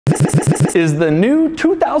This is the new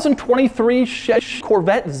 2023 Chevy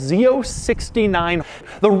Corvette Z69.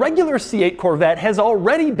 The regular C8 Corvette has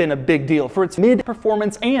already been a big deal for its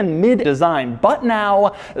mid-performance and mid-design, but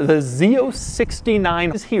now the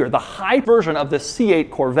Z69 is here, the high version of the C8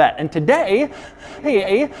 Corvette. And today,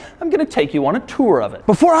 hey, I'm gonna take you on a tour of it.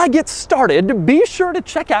 Before I get started, be sure to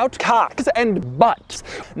check out Cocks and Butts.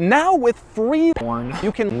 Now with free porn,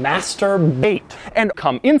 you can masturbate and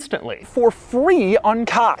come instantly for free on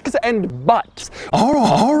Cocks and Butts.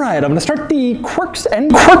 All right, I'm gonna start the quirks of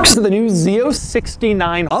the new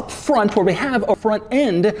Z69 up front, where we have a front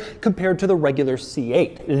end compared to the regular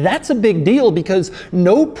C8. That's a big deal because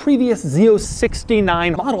no previous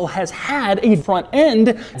Z69 model has had a front end.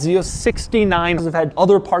 Z69s have had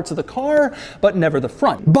other parts of the car, but never the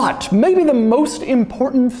front. But maybe the most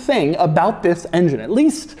important thing about this engine, at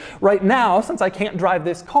least right now, since I can't drive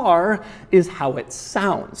this car, is how it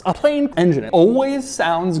sounds. A plain engine always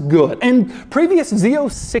sounds good. And previous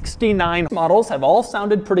Z69 models have all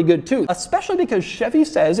sounded pretty good too, especially because Chevy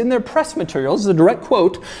says in their press materials, the direct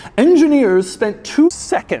quote, engineers spent 2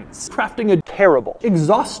 seconds crafting a terrible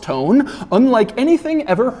exhaust tone unlike anything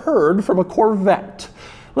ever heard from a Corvette.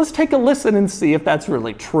 Let's take a listen and see if that's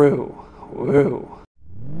really true. Whoa.